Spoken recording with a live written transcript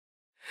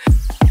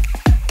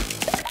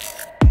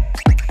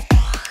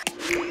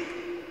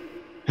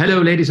Hello,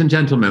 ladies and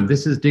gentlemen.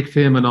 This is Dick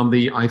Veerman on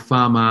the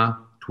IFAMA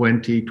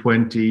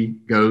 2020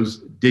 Goes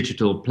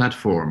Digital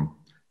platform.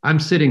 I'm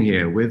sitting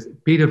here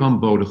with Peter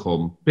van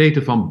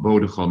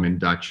Bodegom in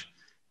Dutch.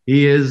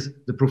 He is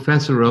the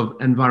professor of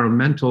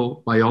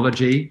environmental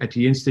biology at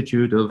the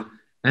Institute of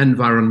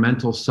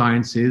Environmental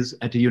Sciences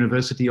at the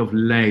University of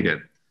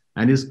Leiden.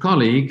 And his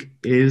colleague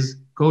is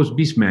Koos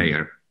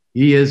Biesmeijer.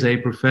 He is a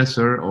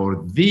professor,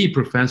 or the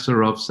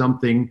professor, of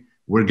something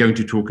we're going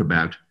to talk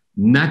about: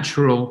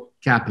 natural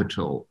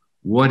capital.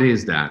 What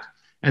is that?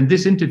 And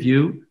this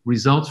interview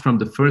results from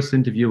the first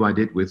interview I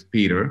did with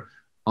Peter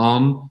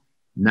on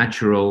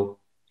natural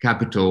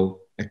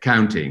capital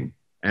accounting,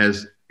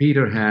 as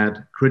Peter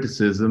had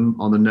criticism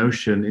on the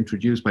notion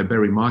introduced by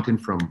Barry Martin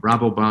from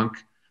Rabobank.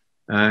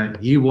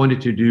 He wanted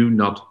to do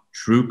not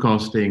true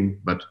costing,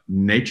 but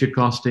nature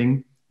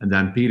costing. And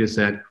then Peter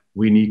said,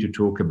 we need to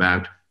talk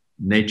about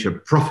nature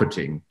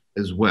profiting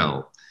as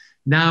well.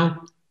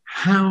 Now,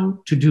 how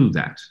to do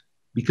that?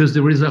 Because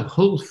there is a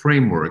whole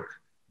framework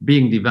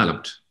being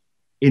developed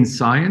in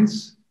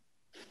science,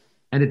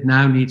 and it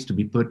now needs to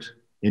be put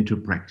into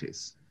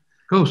practice.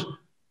 Koos,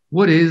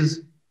 what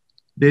is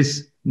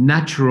this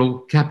natural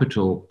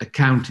capital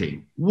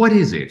accounting? What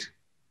is it?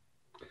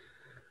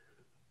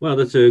 Well,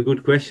 that's a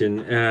good question.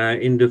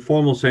 In the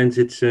formal sense,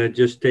 it's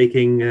just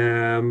taking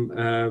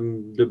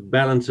the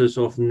balances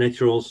of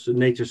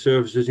nature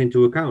services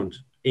into account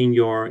in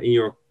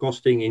your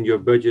costing, in your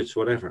budgets,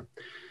 whatever.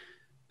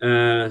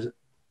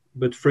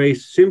 But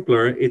phrased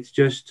simpler, it's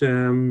just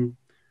being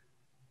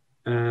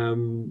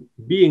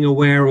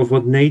aware of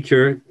what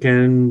nature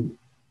can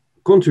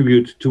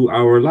contribute to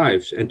our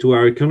lives and to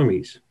our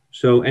economies.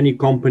 So any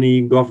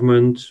company,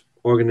 government,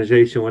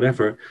 organization,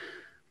 whatever,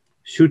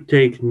 should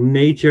take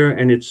nature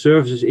and its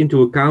services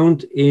into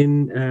account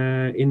in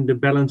the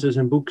balances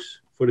and books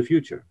for the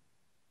future.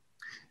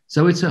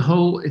 So it's a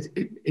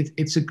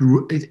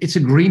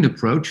green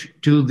approach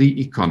to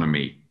the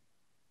economy.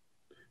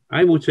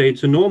 I would say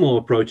it's a normal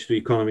approach to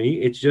economy.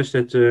 It's just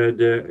that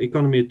the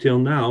economy till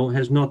now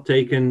has not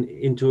taken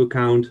into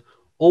account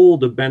all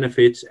the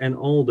benefits and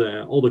all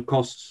the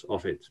costs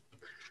of it.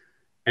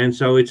 And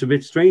so it's a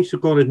bit strange to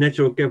call it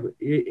natural capital.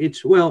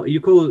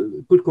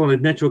 Could call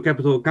it natural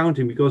capital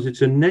accounting because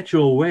it's a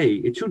natural way.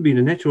 It should be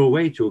the natural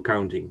way to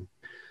accounting,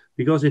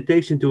 because it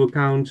takes into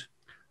account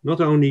not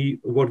only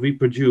what we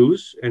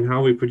produce and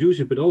how we produce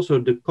it, but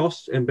also the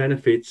costs and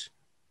benefits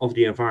of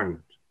the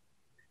environment.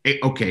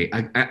 Okay,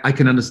 I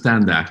can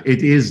understand that.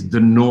 It is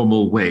the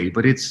normal way,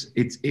 but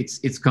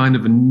it's kind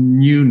of a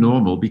new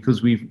normal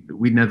because we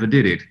never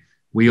did it.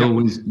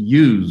 We've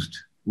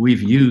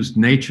used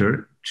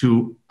nature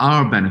to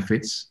our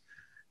benefits,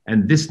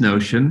 and this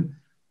notion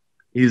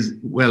is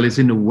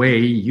in a way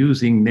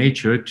using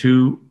nature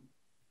to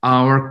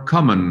our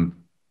common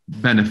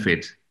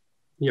benefit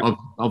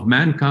of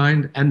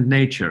mankind and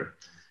nature.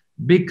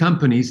 Big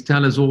companies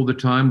tell us all the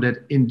time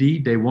that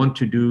indeed they want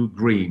to do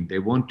green, they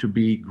want to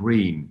be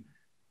green.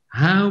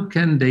 How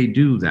can they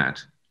do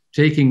that?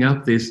 Taking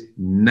up this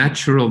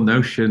natural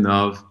notion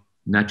of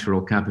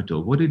natural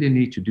capital. What do they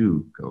need to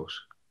do, Koos?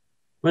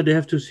 Well, they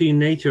have to see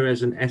nature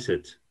as an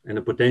asset and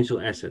a potential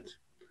asset.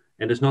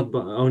 And it's not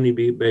only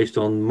be based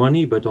on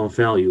money, but on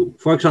value.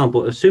 For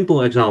example, a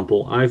simple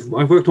example, I've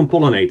worked on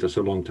pollinators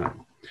a long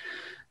time.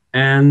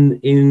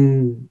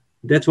 And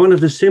that's one of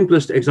the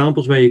simplest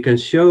examples where you can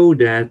show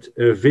that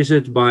a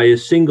visit by a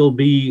single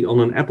bee on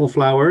an apple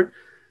flower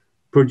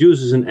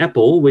produces an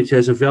apple, which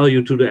has a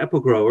value to the apple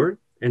grower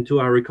and to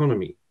our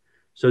economy.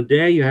 So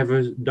there you have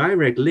a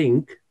direct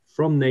link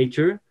from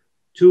nature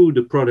to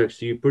the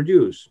products you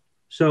produce.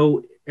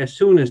 So as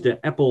soon as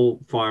the apple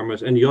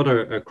farmers and the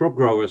other crop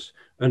growers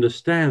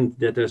understand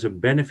that there's a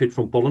benefit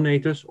from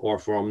pollinators or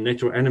from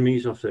natural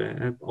enemies of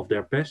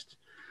their pest,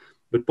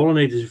 but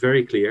pollinators is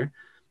very clear.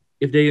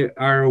 If they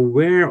are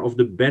aware of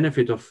the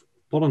benefit of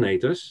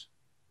pollinators,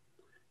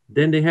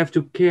 then they have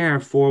to care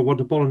for what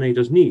the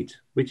pollinators need,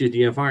 which is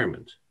the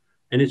environment.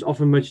 And it's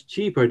often much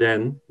cheaper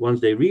then, once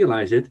they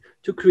realize it,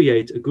 to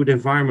create a good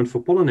environment for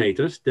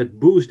pollinators that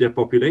boost their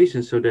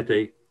population so that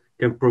they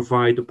can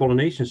provide the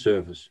pollination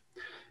service.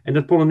 And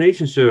that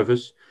pollination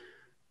service,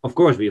 of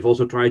course, we've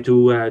also tried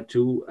to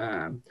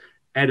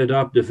added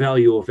up the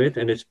value of it,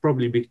 and it's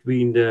probably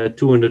between the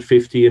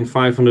 250 and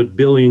 500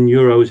 billion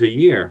euros a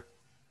year,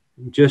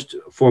 just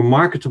for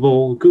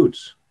marketable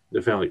goods, the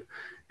value.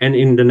 And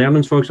in the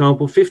Netherlands, for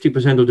example,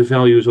 50% of the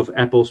values of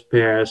apples,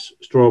 pears,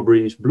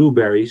 strawberries,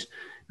 blueberries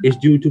is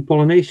due to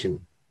pollination.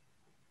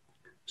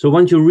 So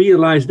once you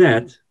realize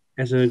that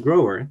as a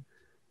grower,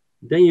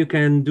 then you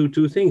can do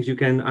two things. You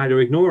can either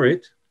ignore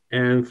it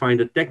and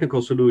find a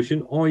technical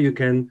solution, or you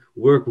can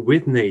work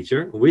with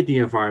nature, with the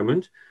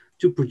environment,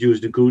 to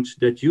produce the goods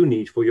that you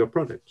need for your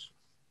products.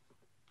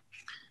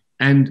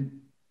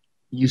 And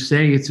you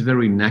say it's a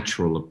very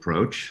natural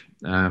approach,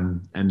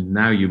 and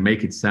now you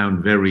make it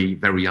sound very,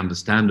 very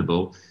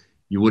understandable.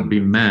 You would be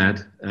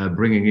mad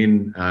bringing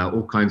in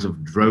all kinds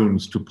of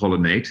drones to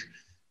pollinate.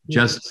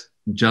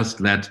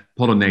 Just let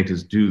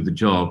pollinators do the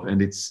job,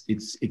 and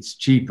it's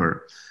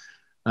cheaper.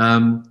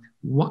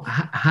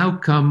 how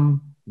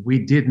come we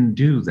didn't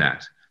do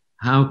that?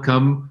 How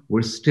come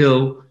we're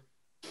still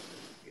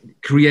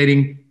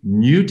creating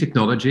new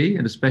technology,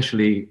 and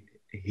especially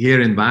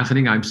here in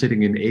Wageningen? I'm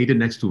sitting in Ede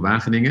next to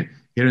Wageningen.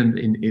 Here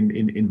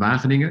in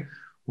Wageningen,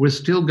 we're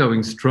still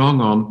going strong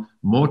on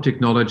more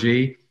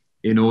technology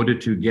in order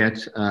to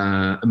get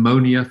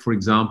ammonia, for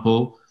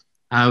example,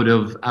 out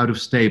of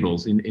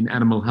stables in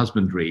animal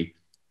husbandry.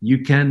 You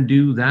can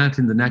do that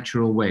in the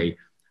natural way.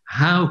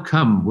 How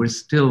come we're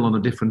still on a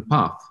different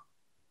path?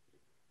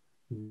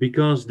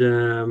 Because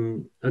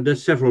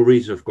there's several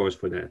reasons, of course,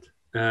 for that.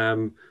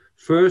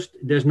 First,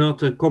 there's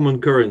not a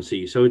common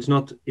currency, so it's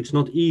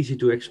not easy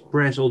to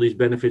express all these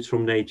benefits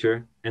from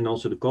nature and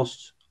also the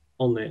costs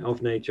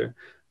of nature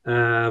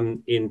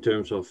in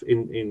terms of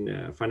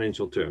in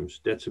financial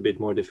terms. That's a bit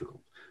more difficult.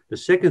 The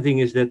second thing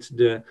is that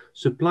the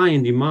supply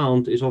and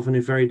demand is often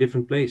in very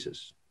different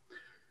places.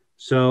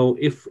 So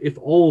if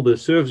all the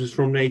services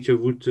from nature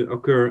would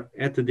occur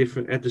at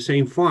the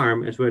same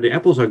farm as where the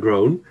apples are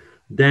grown,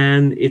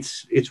 then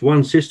it's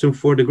one system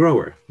for the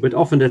grower. But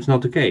often that's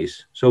not the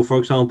case. So, for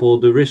example,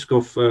 the risk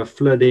of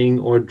flooding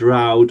or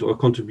drought or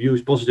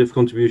positive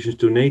contributions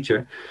to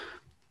nature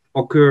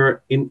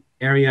occur in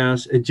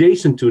areas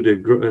adjacent to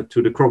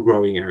the crop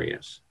growing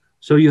areas.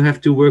 So you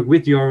have to work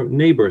with your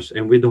neighbors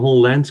and with the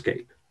whole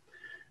landscape.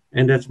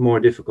 And that's more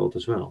difficult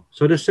as well.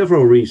 So there's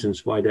several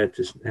reasons why that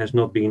has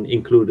not been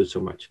included so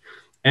much.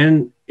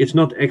 And it's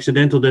not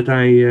accidental that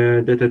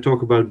I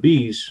talk about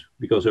bees,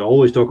 because I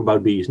always talk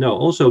about bees. No,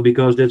 also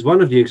because that's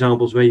one of the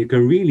examples where you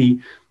can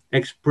really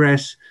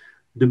express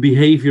the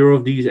behavior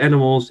of these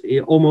animals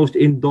almost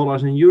in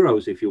dollars and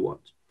euros, if you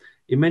want.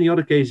 In many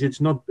other cases,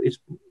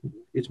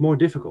 it's more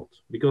difficult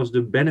because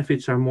the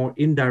benefits are more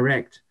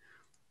indirect,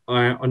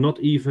 are not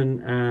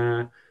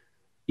even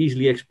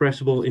easily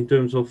expressible in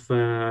terms of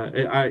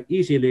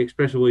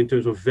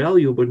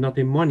value, but not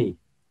in money.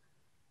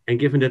 And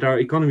given that our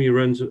economy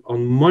runs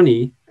on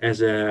money as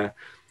the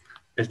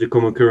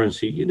common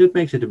currency, that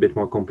makes it a bit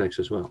more complex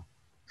as well.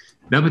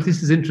 No, but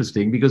this is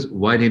interesting because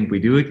why didn't we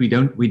do it?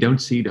 We don't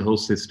see the whole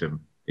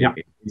system. Yeah.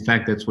 In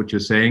fact, that's what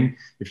you're saying.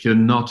 If you're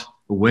not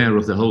aware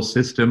of the whole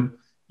system,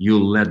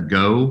 you'll let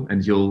go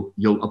and you'll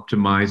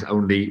optimize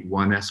only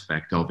one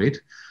aspect of it.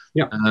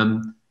 Yeah.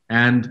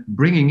 And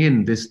bringing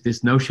in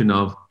this notion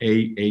of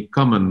a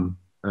common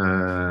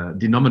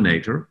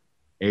denominator,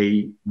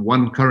 a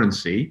one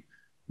currency,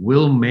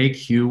 will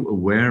make you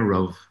aware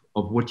of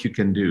what you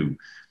can do.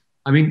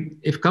 I mean,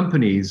 if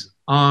companies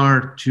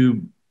are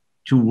to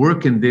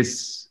work in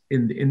this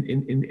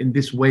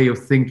way of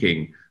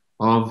thinking,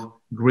 of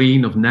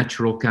green, of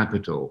natural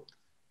capital,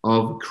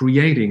 of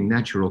creating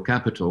natural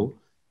capital,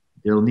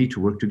 they'll need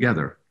to work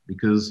together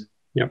because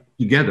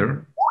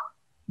together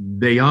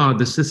they are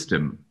the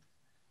system.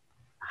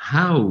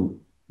 How,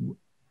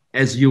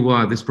 as you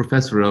are this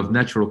professor of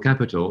natural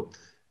capital,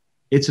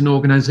 it's an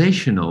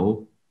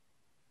organizational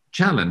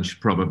challenge,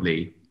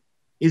 probably.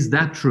 Is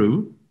that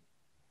true?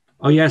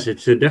 Oh, yes,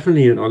 it's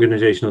definitely an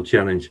organizational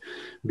challenge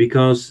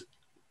because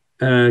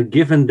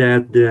given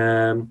that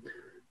the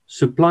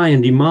supply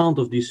and demand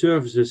of these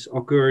services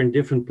occur in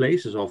different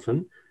places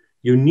often,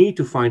 you need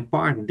to find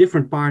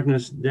different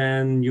partners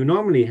than you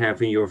normally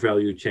have in your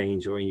value chain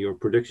or in your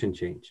production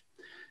chain.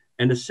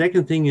 And the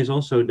second thing is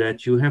also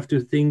that you have to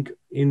think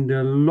in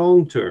the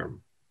long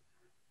term.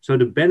 So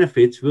the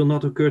benefits will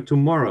not occur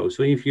tomorrow.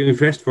 So if you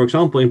invest, for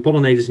example, in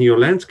pollinators in your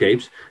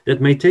landscapes,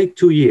 that may take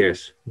 2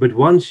 years. But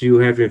once you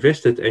have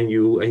invested and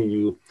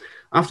you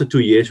after 2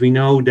 years, we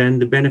know then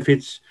the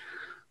benefits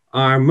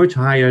are much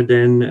higher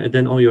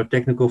than all your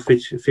technical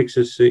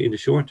fixes in the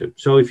short term.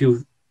 So if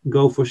you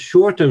go for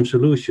short-term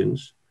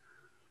solutions,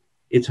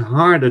 it's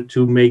harder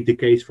to make the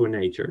case for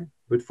nature.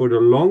 But for the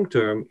long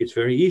term, it's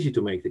very easy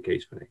to make the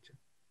case for nature.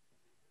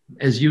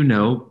 As you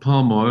know,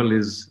 palm oil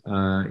is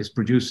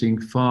producing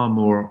far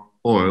more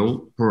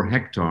oil per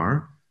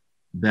hectare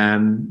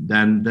than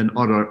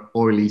other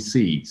oily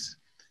seeds.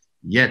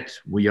 Yet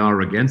we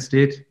are against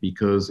it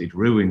because it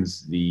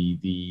ruins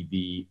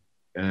the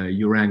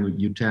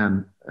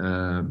orangutan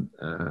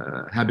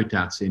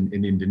habitats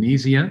in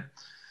Indonesia.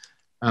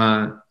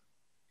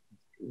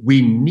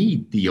 We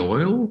need the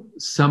oil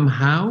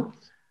somehow.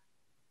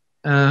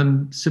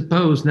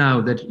 Suppose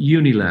now that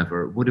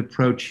Unilever would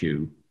approach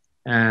you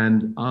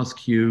and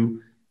ask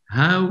you,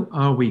 how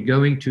are we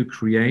going to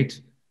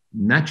create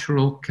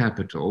natural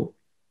capital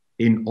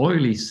in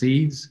oily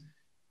seeds,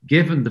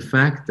 given the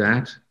fact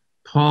that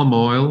palm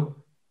oil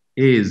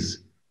is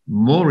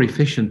more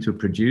efficient to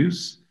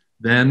produce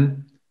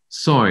than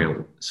soy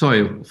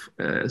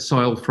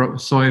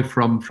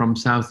from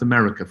South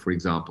America, for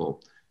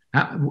example?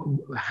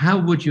 How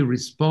would you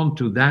respond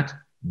to that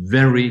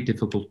very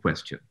difficult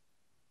question?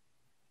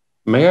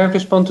 May I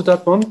respond to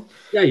that one?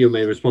 Yeah, you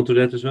may respond to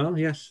that as well,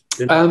 yes.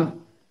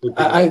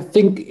 I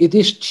think it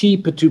is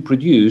cheaper to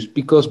produce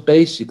because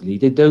basically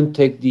they don't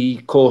take the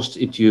cost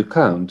into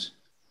account.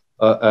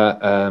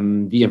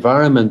 The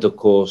environmental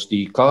cost,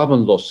 the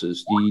carbon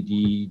losses,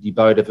 the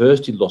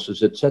biodiversity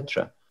losses,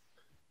 etc.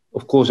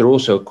 Of course, there are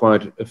also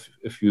quite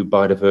a few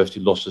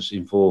biodiversity losses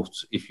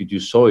involved if you do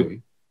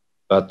soy,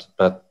 but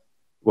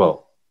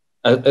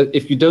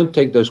if you don't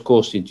take those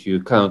costs into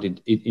account,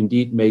 it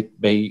indeed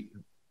may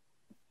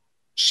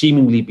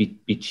seemingly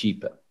be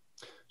cheaper.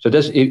 So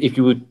that's if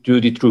you would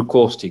do the true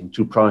costing,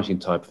 true pricing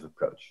type of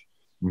approach.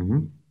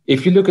 Mm-hmm.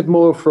 If you look at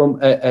more from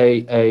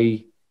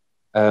a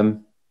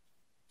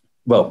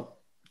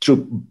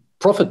true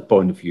profit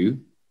point of view,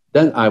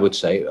 then I would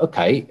say,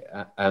 okay,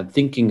 I'm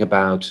thinking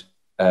about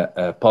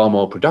palm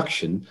oil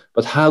production,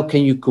 but how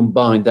can you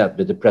combine that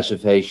with the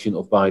preservation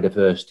of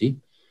biodiversity?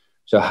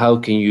 So how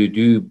can you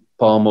do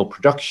palm oil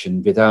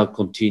production without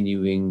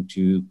continuing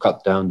to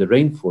cut down the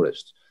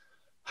rainforest?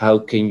 How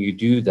can you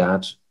do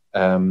that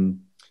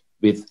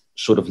with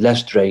sort of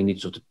less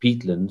drainage of the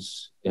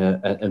peatlands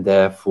and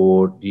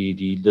therefore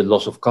the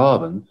loss of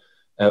carbon?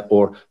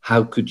 Or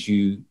how could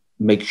you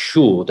make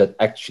sure that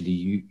actually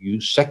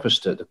you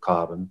sequester the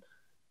carbon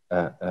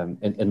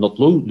and not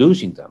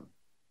losing them?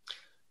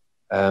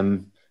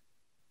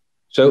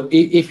 So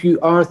if you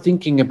are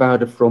thinking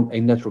about it from a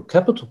natural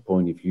capital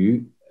point of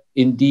view,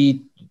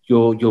 indeed,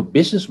 your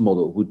business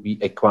model would be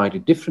quite a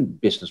different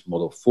business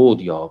model for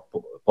the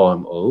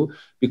palm oil,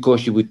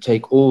 because you would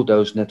take all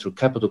those natural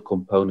capital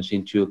components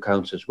into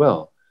account as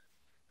well,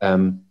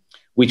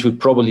 which would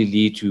probably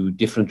lead to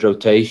different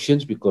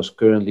rotations, because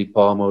currently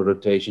palm oil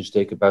rotations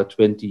take about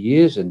 20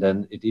 years and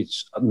then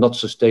it's not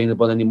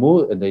sustainable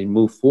anymore and they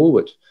move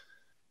forward.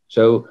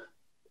 So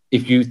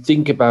if you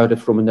think about it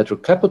from a natural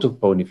capital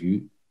point of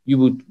view, you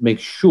would make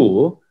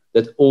sure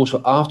that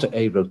also after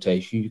a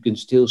rotation, you can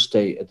still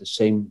stay at the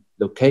same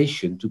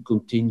location to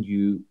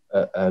continue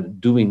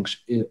doing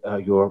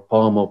your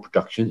palm oil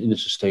production in a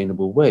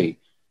sustainable way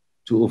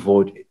to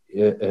avoid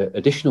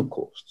additional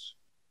costs.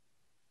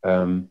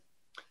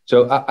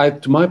 So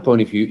to my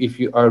point of view, if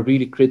you are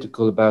really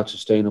critical about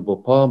sustainable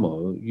palm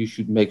oil, you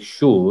should make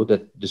sure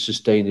that the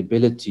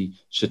sustainability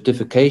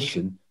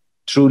certification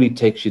truly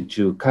takes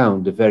into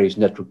account the various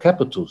natural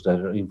capitals that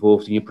are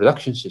involved in your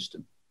production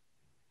system,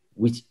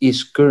 which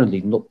is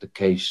currently not the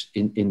case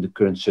in the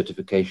current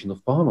certification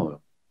of palm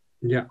oil.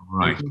 Yeah,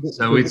 right.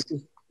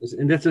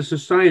 And that's a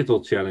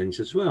societal challenge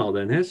as well.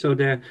 Then, so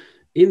there,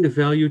 in the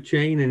value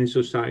chain and in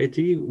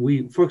society,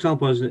 we, for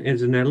example, as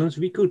the Netherlands,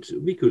 we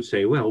could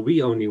say, well,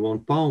 we only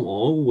want palm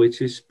oil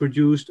which is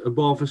produced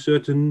above a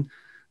certain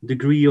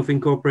degree of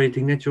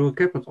incorporating natural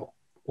capital.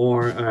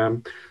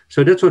 Or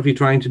so that's what we're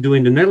trying to do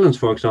in the Netherlands,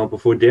 for example,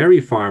 for dairy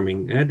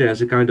farming.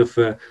 There's a kind of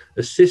a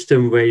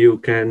system where you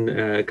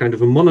can kind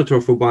of a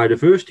monitor for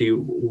biodiversity,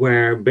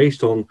 where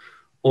based on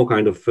all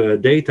kind of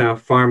data,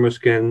 farmers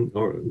can,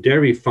 or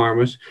dairy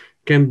farmers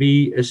can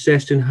be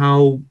assessed in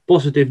how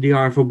positive they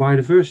are for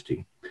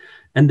biodiversity.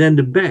 And then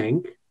the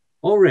bank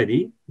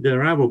already, the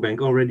Rabobank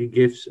already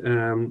gives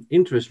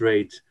interest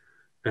rate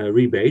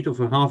rebate of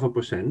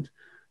 0.5%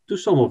 to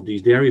some of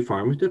these dairy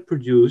farmers that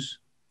produce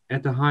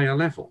at a higher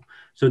level.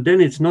 So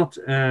then it's not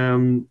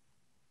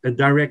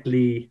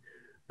directly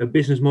a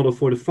business model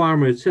for the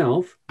farmer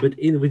itself, but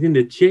within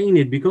the chain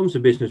it becomes a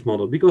business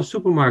model, because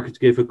supermarkets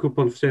give a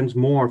couple of cents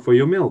more for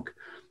your milk,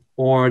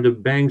 or the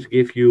banks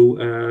give you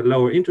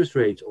lower interest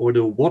rates, or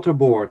the water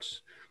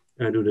boards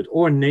do that,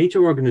 or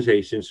nature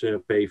organizations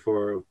pay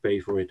for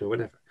it, or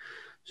whatever.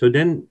 So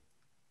then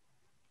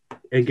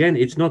again,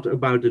 it's not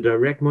about the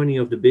direct money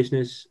of the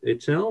business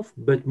itself,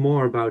 but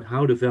more about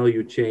how the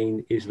value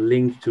chain is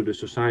linked to the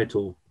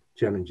societal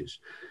challenges.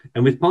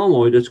 And with palm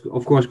oil, that's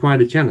of course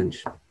quite a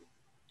challenge,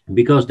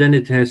 because then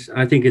it has,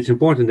 I think it's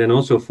important then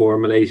also for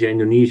Malaysia,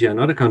 Indonesia and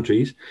other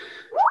countries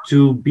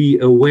to be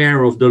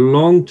aware of the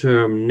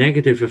long-term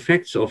negative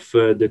effects of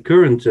the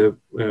current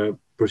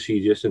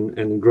procedures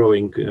and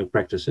growing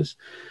practices,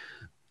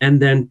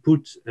 and then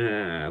put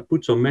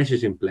some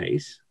measures in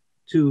place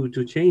to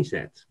change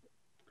that.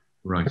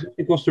 Right.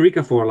 In Costa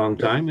Rica for a long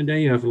time, and then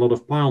you have a lot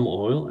of palm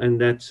oil, and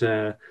that's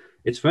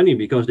it's funny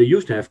because they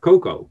used to have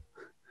cocoa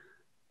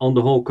on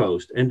the whole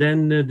coast, and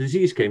then the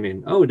disease came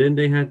in. Oh, then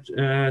they had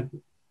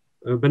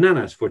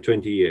bananas for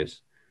 20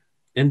 years,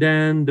 and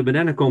then the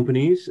banana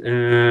companies,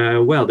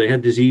 well, they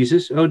had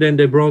diseases. Oh, then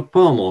they brought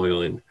palm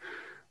oil in,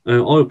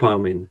 oil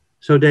palm in.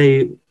 So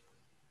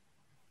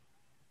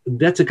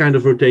that's a kind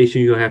of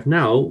rotation you have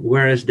now,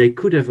 whereas they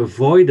could have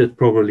avoided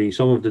probably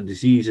some of the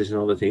diseases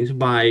and other things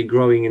by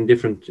growing in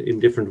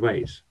different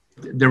ways.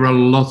 There are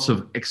lots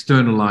of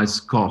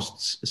externalized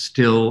costs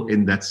still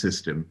in that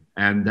system,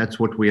 and that's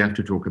what we have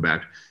to talk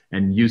about.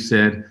 And you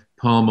said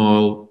palm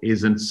oil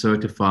isn't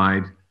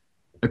certified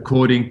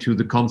according to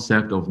the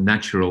concept of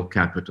natural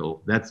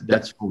capital.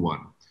 That's for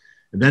one.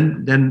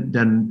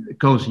 Then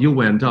Koos, you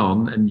went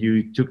on and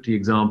you took the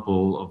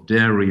example of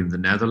dairy in the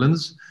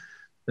Netherlands.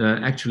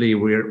 Actually,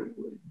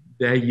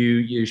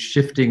 you're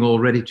shifting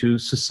already to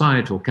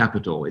societal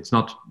capital. It's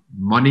not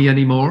money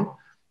anymore.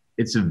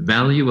 It's a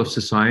value of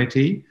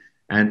society,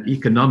 and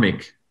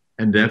economic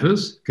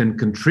endeavors can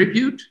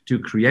contribute to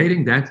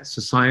creating that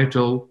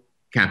societal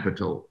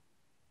capital.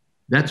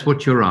 That's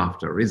what you're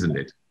after, isn't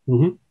it?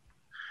 Mm-hmm.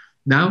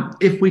 Now,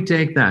 if we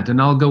take that,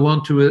 and I'll go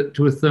on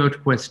to a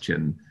third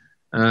question.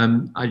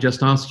 I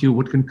just asked you,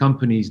 what can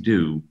companies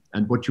do?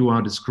 And what you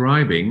are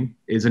describing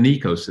is an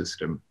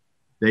ecosystem.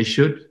 They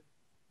should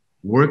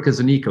work as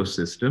an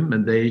ecosystem,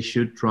 and they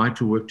should try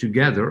to work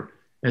together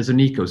as an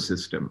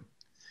ecosystem.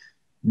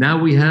 Now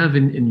we have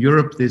in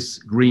Europe this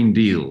Green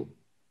Deal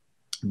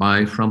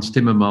by Frans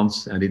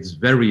Timmermans, and it's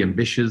very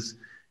ambitious.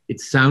 It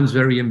sounds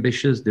very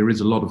ambitious. There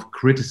is a lot of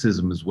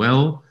criticism as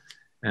well.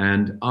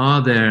 And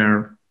are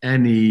there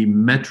any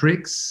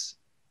metrics?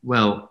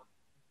 Well,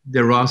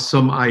 there are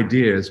some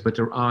ideas, but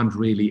there aren't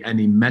really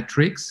any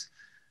metrics.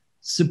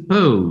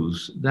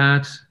 Suppose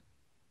that,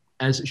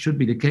 as should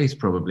be the case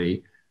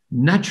probably,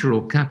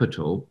 natural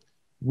capital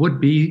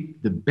would be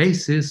the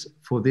basis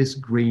for this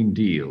Green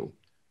Deal.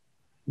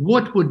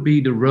 What would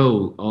be the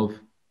role of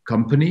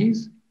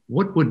companies?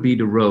 What would be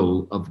the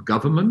role of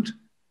government?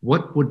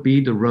 What would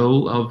be the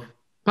role of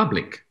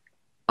public,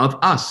 of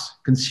us,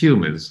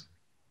 consumers?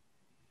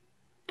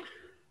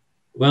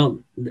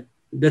 Well,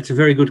 that's a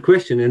very good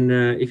question. And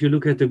if you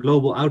look at the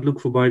global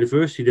outlook for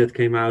biodiversity that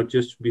came out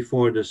just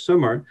before the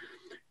summer,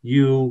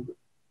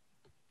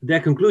 their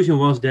conclusion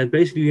was that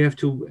basically you have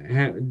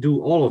to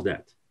do all of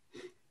that.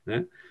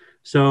 Yeah?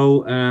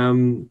 So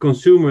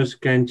consumers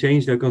can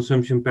change their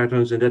consumption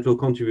patterns, and that will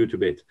contribute a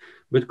bit.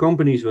 But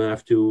companies will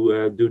have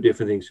to do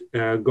different things.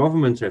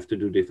 Governments have to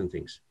do different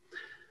things.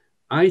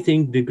 I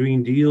think the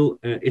Green Deal,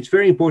 it's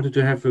very important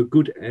to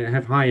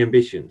have high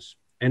ambitions.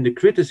 And the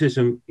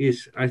criticism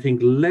is, I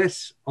think,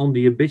 less on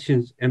the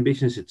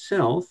ambitions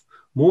itself,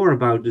 more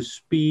about the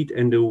speed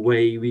and the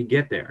way we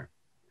get there.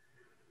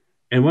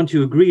 And once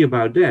you agree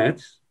about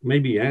that,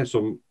 maybe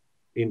some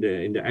in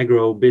the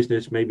agro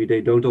business, maybe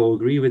they don't all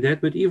agree with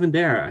that, but even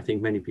there, I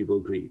think many people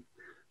agree.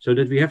 So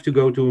that we have to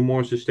go to a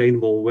more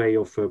sustainable way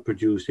of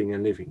producing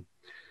and living.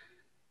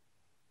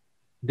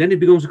 Then it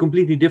becomes a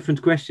completely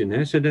different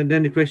question. So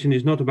then the question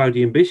is not about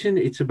the ambition,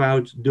 it's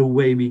about the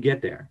way we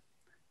get there.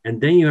 And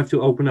then you have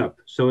to open up.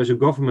 So as a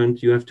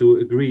government, you have to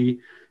agree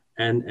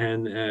and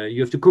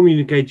you have to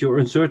communicate your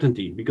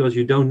uncertainty because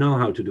you don't know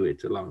how to do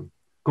it alone.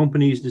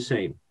 Companies, the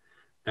same.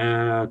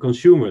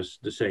 Consumers,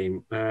 the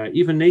same.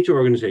 Even nature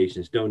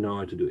organizations don't know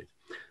how to do it.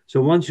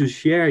 So once you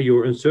share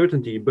your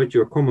uncertainty, but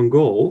your common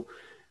goal,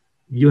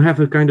 you have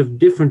a kind of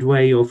different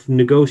way of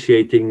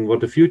negotiating what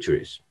the future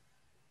is.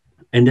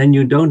 And then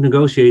you don't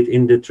negotiate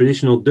in the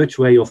traditional Dutch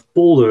way of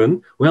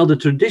polderen. Well, the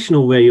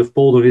traditional way of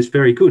polderen is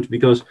very good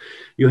because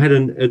you had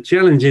a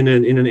challenge in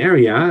an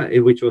area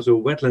which was a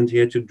wetland,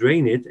 you had to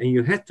drain it and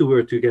you had to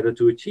work together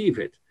to achieve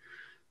it.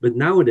 But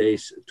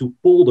nowadays, to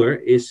polder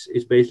is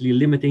basically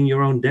limiting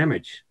your own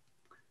damage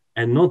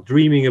and not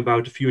dreaming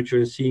about the future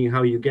and seeing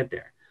how you get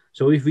there.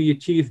 So if we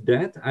achieve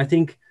that, I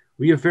think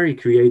we are very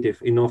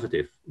creative,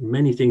 innovative.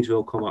 Many things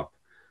will come up.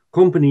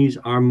 Companies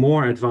are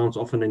more advanced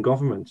often than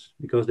governments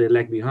because they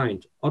lag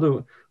behind.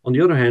 On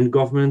the other hand,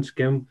 governments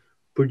can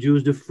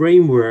produce the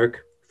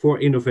framework for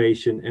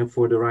innovation and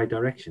for the right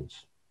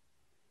directions.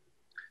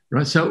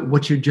 Right. So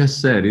what you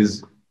just said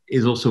is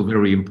also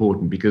very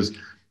important because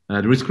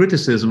there is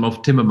criticism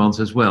of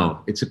Timmermans as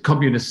well. It's a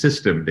communist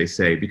system, they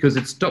say, because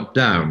it's top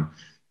down.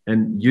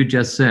 And you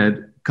just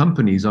said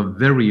companies are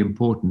very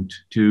important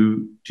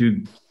to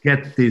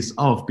get this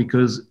off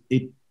because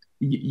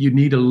you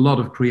need a lot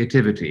of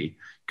creativity.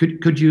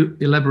 Could you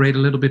elaborate a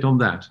little bit on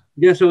that?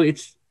 Yeah, so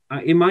it's,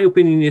 in my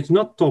opinion, it's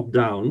not top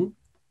down.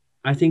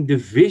 I think the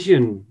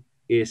vision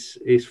is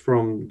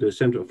from the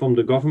center, from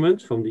the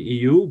government, from the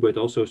EU, but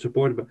also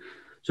supported by.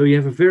 So you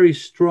have a very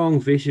strong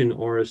vision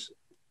or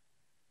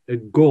a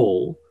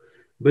goal,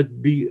 but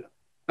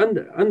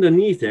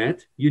underneath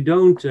that, you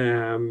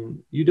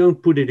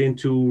don't put it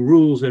into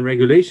rules and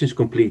regulations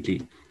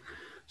completely.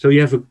 So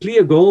you have a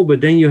clear goal,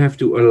 but then you have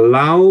to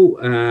allow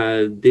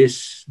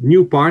this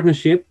new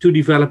partnership to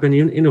develop and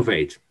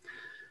innovate.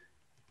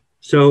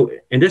 So,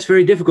 and that's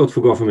very difficult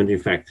for government, in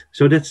fact.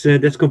 So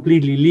that's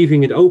completely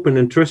leaving it open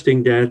and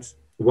trusting that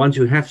once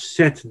you have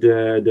set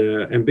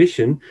the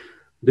ambition,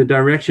 the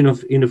direction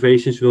of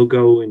innovations will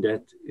go in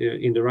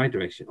the right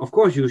direction. Of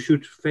course, you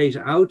should phase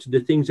out the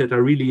things that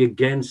are really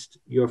against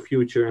your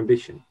future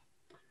ambition.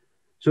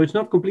 So it's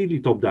not completely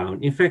top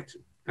down. In fact,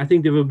 I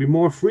think there will be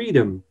more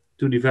freedom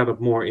to develop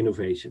more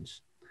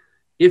innovations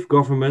if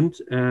government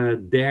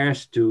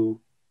dares to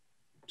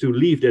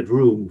leave that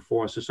room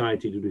for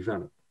society to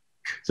develop.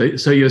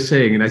 So you're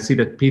saying, and I see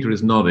that Peter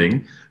is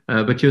nodding,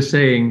 but you're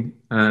saying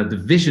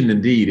the vision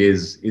indeed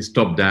is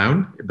top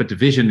down, but the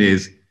vision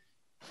is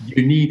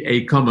you need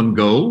a common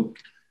goal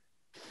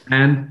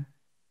and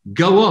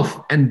go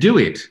off and do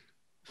it.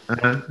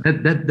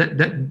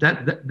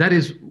 That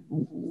is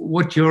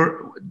what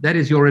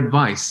your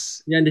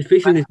advice. Yeah, and the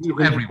vision is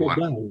even everyone.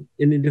 Top down.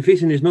 And the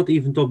vision is not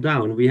even top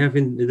down. We have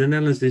in the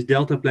Netherlands this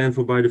Delta Plan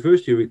for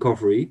Biodiversity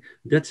Recovery.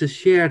 That's a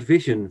shared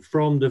vision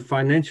from the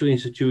financial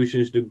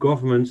institutions, the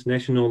governments,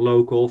 national,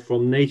 local,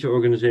 from nature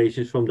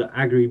organizations, from the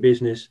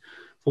agribusiness,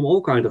 from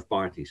all kinds of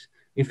parties.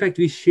 In fact,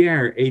 we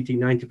share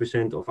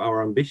 80-90% of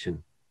our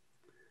ambition.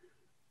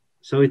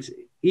 So it's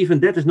even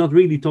that is not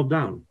really top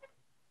down.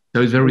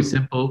 So it's very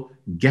simple.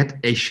 Get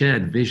a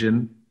shared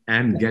vision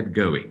and get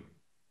going.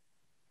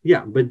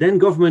 Yeah, but then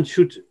government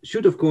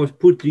should of course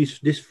put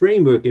this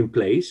framework in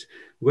place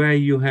where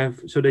you have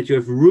so that you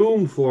have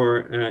room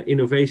for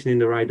innovation in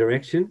the right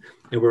direction,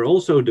 and where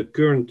also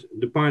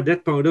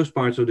those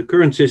parts of the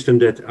current system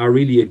that are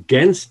really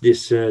against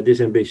this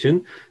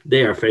ambition,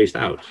 they are phased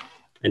out,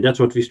 and that's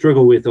what we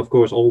struggle with, of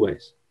course,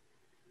 always.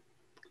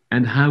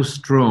 And how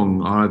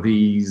strong are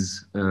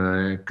these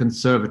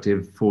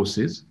conservative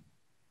forces?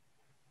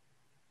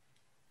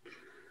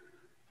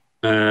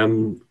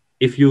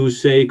 If you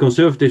say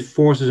conservative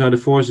forces are the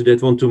forces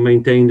that want to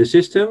maintain the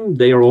system,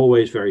 they are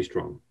always very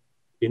strong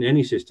in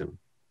any system.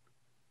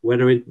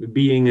 Whether it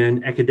being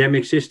an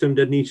academic system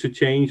that needs to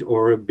change,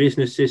 or a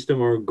business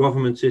system, or a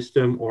government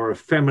system, or a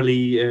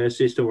family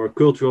system, or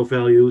cultural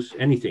values,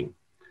 anything.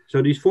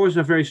 So these forces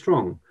are very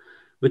strong.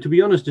 But to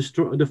be honest,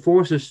 the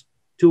forces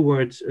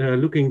towards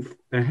looking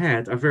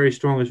ahead are very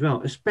strong as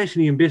well,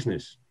 especially in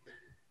business.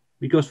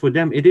 Because for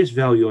them, it is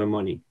value and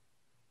money.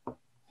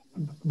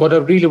 What I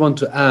really want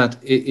to add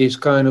is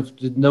kind of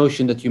the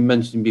notion that you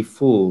mentioned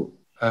before.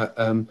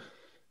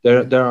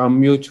 There are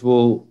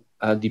mutual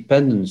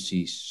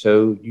dependencies.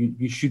 So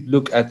you should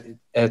look at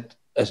it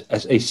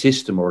as a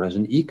system or as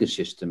an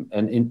ecosystem.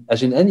 And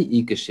as in any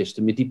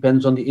ecosystem, it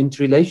depends on the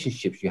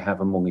interrelationships you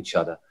have among each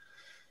other.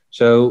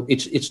 So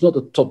it's not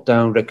a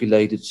top-down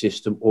regulated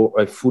system or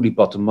a fully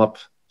bottom-up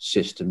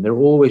system. There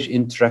are always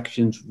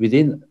interactions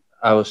within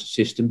our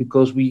system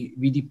because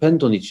we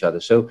depend on each other.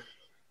 So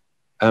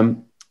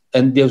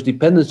and those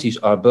dependencies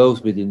are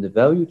both within the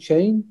value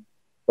chain,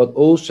 but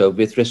also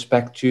with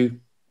respect to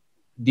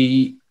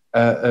the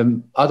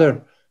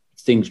other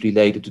things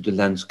related to the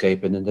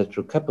landscape and the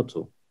natural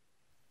capital,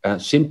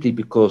 simply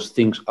because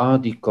things are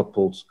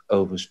decoupled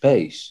over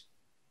space.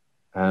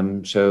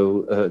 Like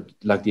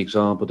the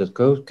example that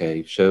Koos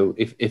gave, so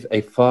if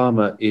a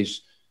farmer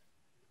is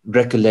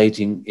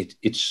regulating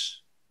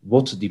its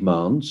water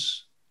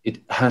demands, it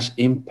has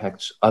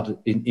impacts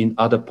in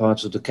other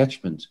parts of the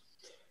catchment,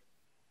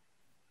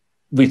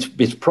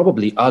 with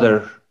probably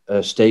other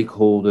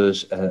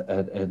stakeholders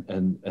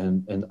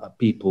and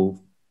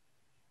people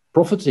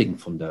profiting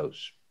from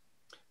those.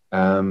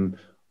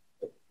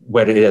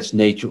 Whether it's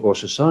nature or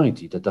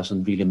society, that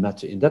doesn't really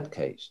matter in that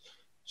case.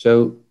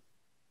 So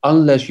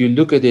unless you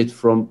look at it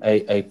from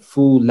a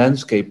full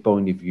landscape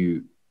point of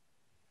view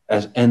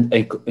in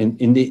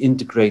the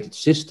integrated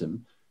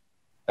system,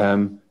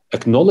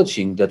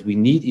 acknowledging that we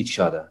need each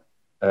other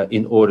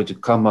in order to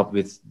come up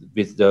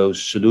with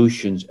those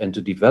solutions and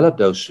to develop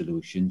those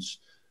solutions,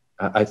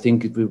 I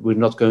think we're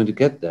not going to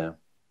get there.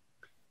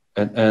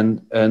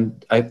 And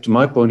to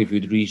my point of view,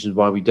 the reason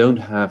why we don't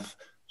have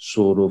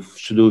sort of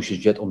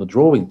solutions yet on the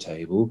drawing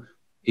table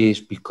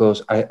is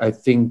because I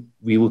think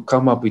we will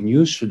come up with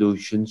new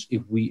solutions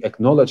if we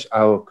acknowledge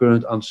our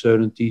current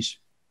uncertainties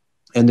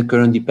and the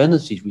current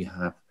dependencies we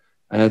have.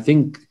 And I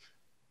think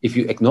if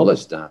you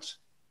acknowledge that,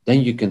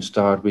 then you can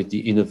start with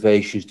the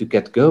innovations to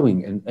get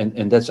going.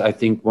 And that's, I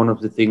think, one of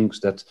the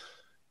things that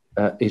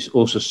is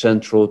also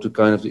central to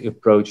kind of the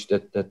approach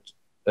that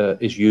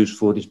is used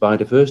for this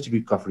biodiversity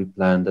recovery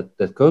plan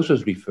that Koos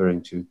was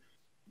referring to.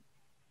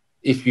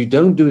 If you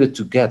don't do that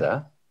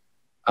together,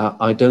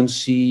 I don't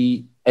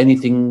see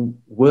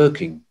anything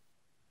working.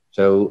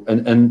 So,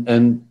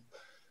 and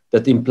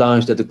that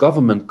implies that the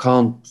government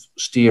can't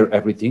steer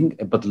everything,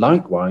 but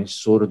likewise,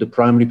 sort of the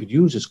primary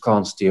producers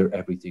can't steer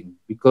everything,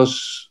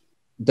 because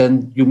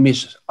then you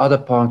miss other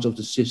parts of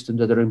the system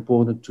that are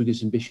important to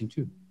this ambition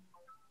too.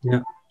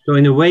 Yeah. So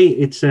in a way,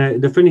 it's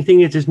the funny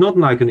thing is, it's not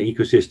like an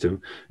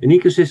ecosystem. An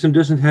ecosystem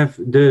doesn't have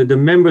the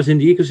members in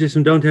the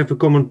ecosystem don't have a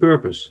common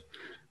purpose.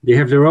 They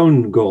have their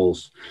own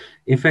goals.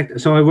 In fact,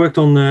 so I worked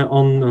on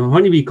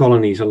honeybee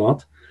colonies a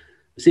lot.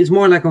 So it's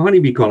more like a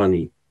honeybee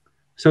colony.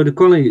 So the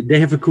colony, they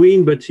have a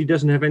queen, but she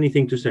doesn't have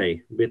anything to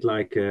say, a bit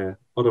like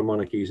other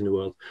monarchies in the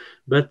world.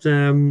 But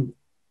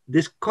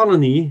this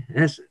colony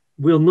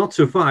will not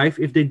survive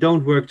if they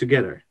don't work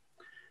together.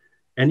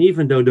 And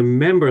even though the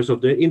members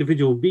of the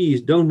individual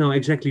bees don't know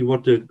exactly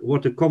what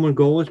the common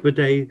goal is, but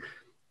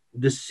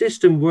the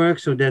system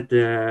works so that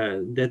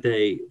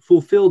they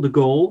fulfill the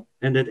goal,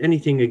 and that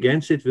anything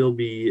against it will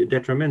be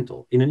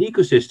detrimental. In an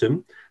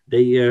ecosystem,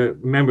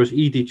 members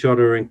eat each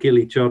other and kill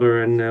each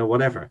other and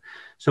whatever.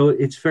 So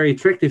it's very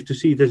attractive to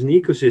see it as an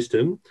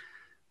ecosystem,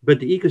 but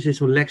the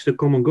ecosystem lacks the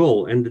common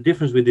goal. And the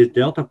difference with this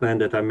Delta plan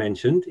that I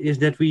mentioned is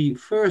that we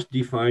first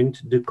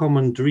defined the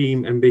common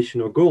dream,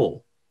 ambition, or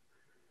goal.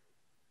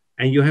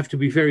 And you have to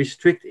be very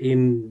strict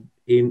in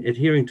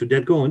adhering to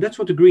that goal. And that's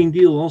what the Green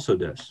Deal also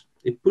does.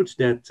 It puts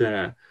that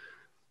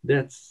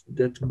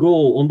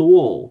goal on the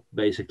wall,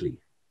 basically.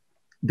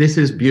 This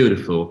is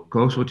beautiful,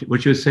 Koos.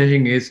 What you're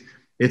saying is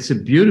it's a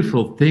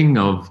beautiful thing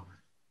of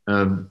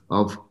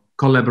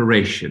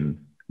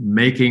collaboration,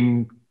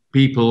 making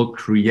people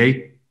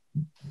create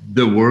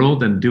the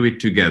world and do it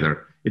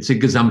together. It's a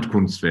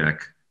Gesamtkunstwerk.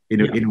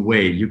 In a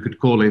way, you could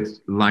call it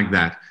like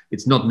that.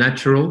 It's not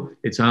natural,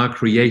 it's our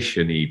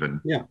creation even.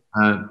 Yeah.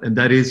 And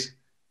that is,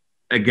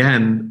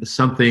 again,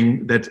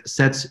 something that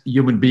sets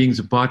human beings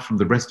apart from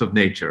the rest of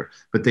nature.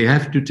 But they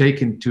have to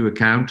take into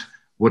account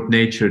what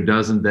nature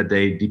doesn't, that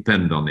they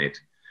depend on it.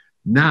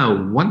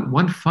 Now,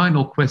 one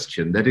final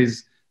question that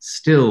is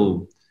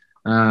still,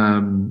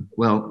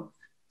 well,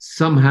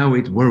 somehow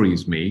it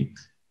worries me.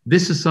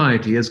 This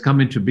society has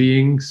come into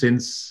being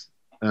since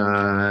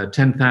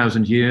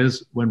 10,000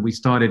 years when we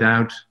started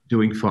out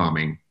doing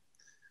farming.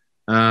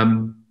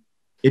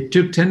 It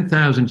took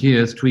 10,000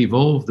 years to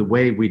evolve the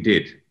way we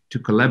did, to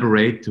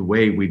collaborate the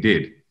way we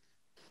did.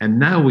 And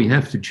now we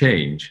have to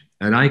change.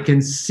 And I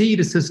can see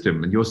the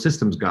system, and your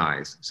systems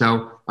guys.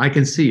 So I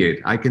can see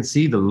it. I can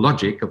see the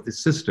logic of the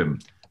system.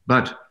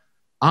 But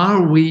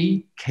are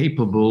we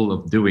capable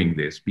of doing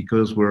this?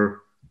 Because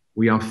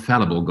we are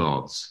fallible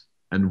gods,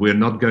 and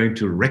we're not going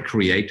to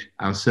recreate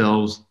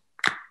ourselves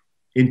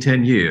in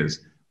 10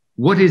 years.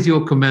 What is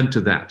your comment to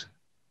that?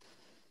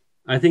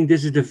 I think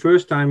this is the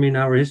first time in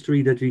our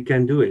history that we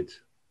can do it,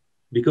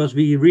 because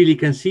we really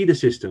can see the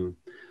system.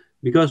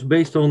 Because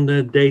based on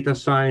the data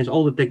science,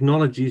 all the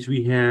technologies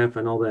we have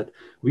and all that,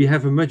 we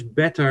have a much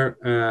better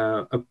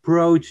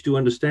approach to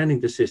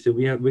understanding the system.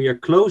 We are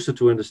closer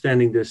to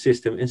understanding the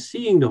system and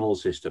seeing the whole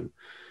system.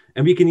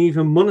 And we can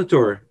even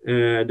monitor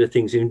the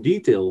things in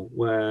detail,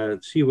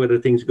 see whether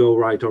things go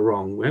right or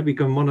wrong. We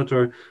can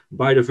monitor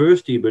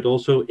biodiversity, but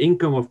also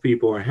income of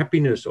people or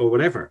happiness or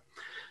whatever.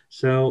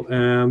 So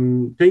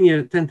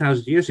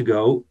 10,000 years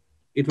ago,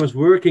 it was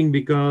working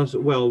because,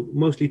 well,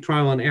 mostly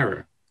trial and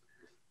error.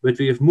 But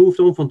we have moved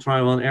on from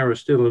trial and error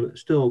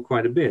still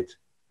quite a bit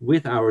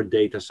with our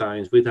data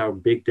science, with our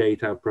big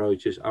data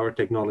approaches, our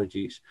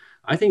technologies.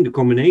 I think the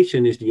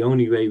combination is the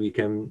only way we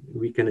can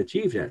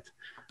achieve that.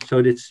 So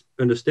it's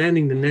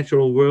understanding the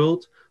natural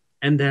world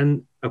and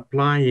then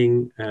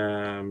applying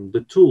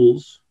the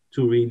tools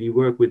to really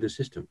work with the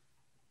system.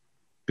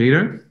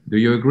 Peter, do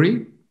you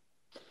agree?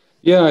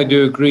 Yeah, I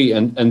do agree.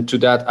 And to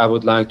that, I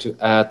would like to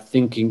add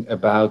thinking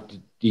about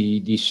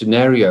the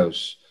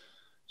scenarios.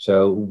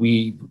 So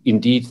we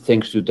indeed,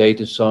 thanks to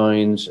data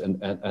science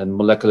and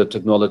molecular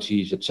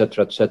technologies, et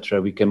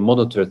cetera, we can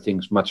monitor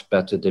things much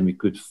better than we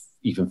could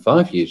even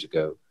 5 years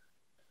ago.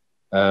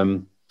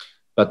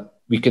 But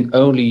we can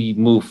only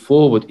move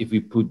forward if we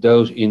put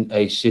those in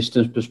a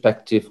systems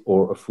perspective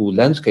or a full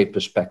landscape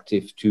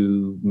perspective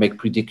to make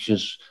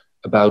predictions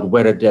about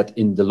whether that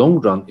in the long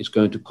run is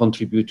going to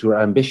contribute to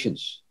our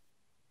ambitions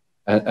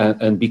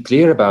and be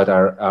clear about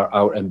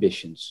our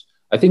ambitions.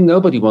 I think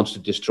nobody wants to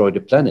destroy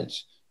the planet.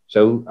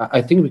 So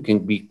I think we can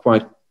be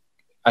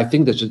I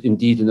think there's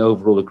indeed an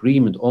overall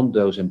agreement on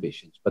those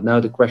ambitions. But now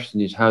the question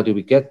is, how do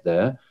we get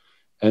there?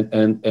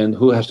 And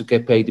who has to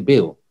pay the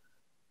bill?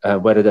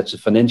 Whether that's a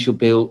financial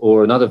bill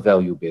or another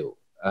value bill.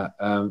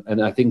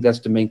 And I think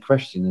that's the main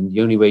question. And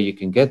the only way you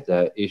can get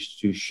there is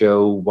to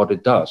show what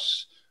it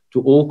does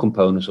to all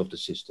components of the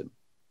system.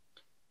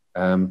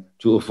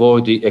 To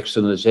avoid the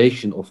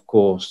externalization of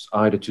costs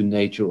either to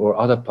nature or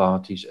other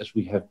parties as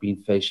we have been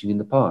facing in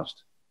the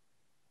past.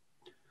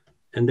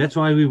 And that's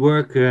why we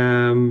work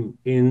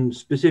in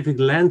specific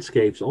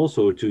landscapes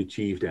also to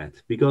achieve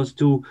that. Because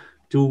to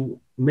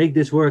make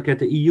this work at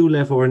the EU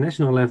level or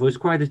national level is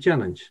quite a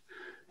challenge.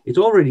 It's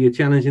already a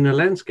challenge in a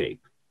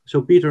landscape.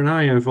 So Peter and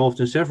I are involved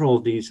in several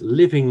of these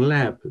living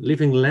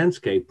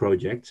landscape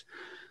projects.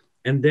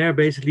 And there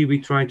basically we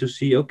try to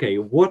see, okay,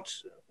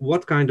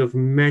 what kind of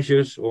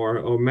measures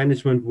or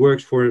management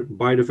works for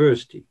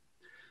biodiversity?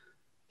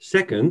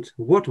 Second,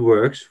 what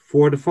works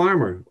for the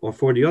farmer or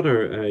for the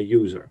other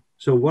user?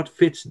 So what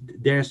fits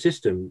their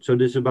system? So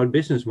this is about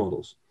business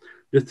models.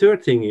 The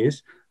third thing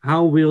is,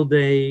 how will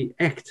they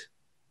act?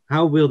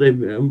 How will it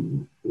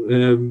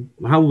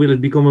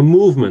become a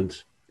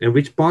movement? And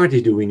which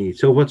parties do we need?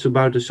 So what's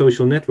about the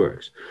social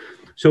networks?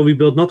 So we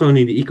build not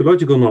only the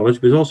ecological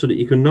knowledge, but also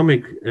the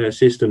economic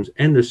systems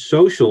and the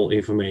social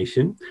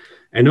information.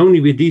 And only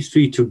with these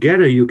three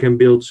together, you can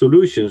build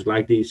solutions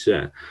like these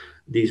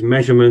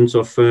measurements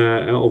of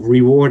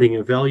rewarding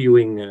and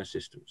valuing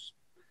systems.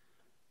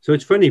 So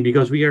it's funny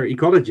because we are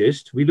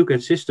ecologists, we look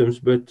at systems,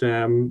 but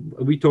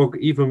we talk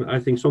even, I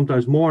think,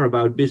 sometimes more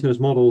about business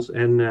models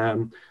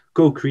and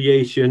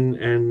co-creation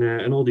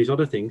and all these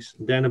other things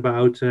than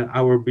about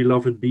our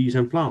beloved bees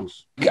and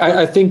plants.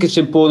 I think it's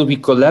important we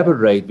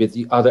collaborate with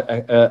the other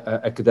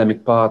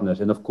academic partners.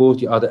 And of course,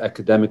 the other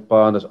academic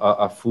partners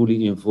are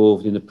fully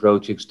involved in the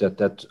projects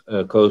that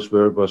Koos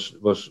was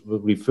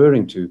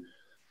referring to.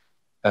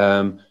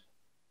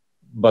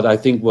 But I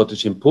think what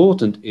is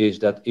important is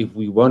that if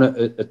we want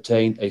to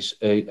attain a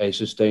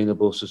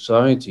sustainable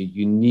society,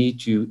 you need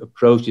to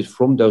approach it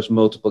from those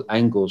multiple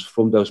angles,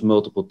 from those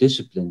multiple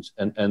disciplines,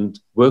 and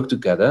work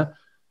together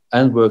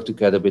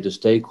with the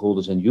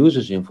stakeholders and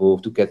users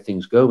involved to get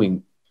things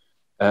going.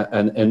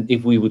 And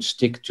if we would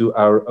stick to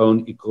our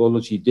own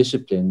ecology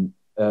discipline,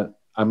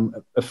 I'm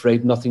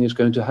afraid nothing is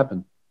going to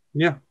happen.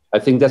 Yeah. I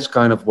think that's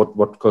kind of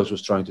what Koos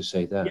was trying to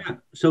say there. Yeah.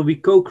 So we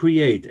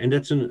co-create, and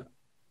that's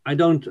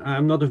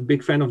I'm not a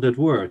big fan of that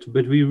word,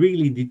 but we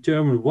really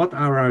determine what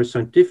are our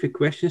scientific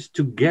questions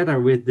together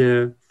with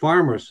the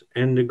farmers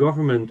and the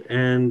government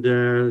and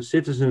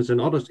citizens and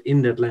others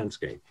in that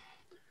landscape.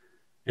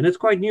 And that's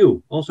quite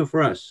new also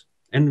for us.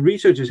 And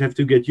researchers have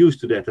to get used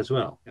to that as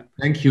well. Yeah.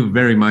 Thank you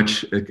very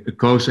much,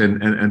 Koos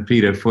and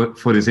Peter,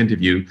 for this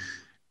interview.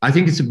 I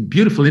think it's a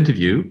beautiful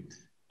interview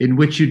in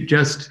which you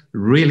just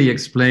really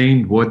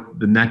explained what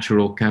the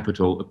natural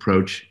capital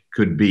approach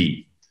could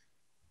be.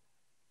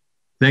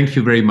 Thank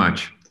you very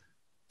much.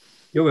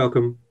 You're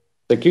welcome.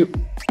 Thank you.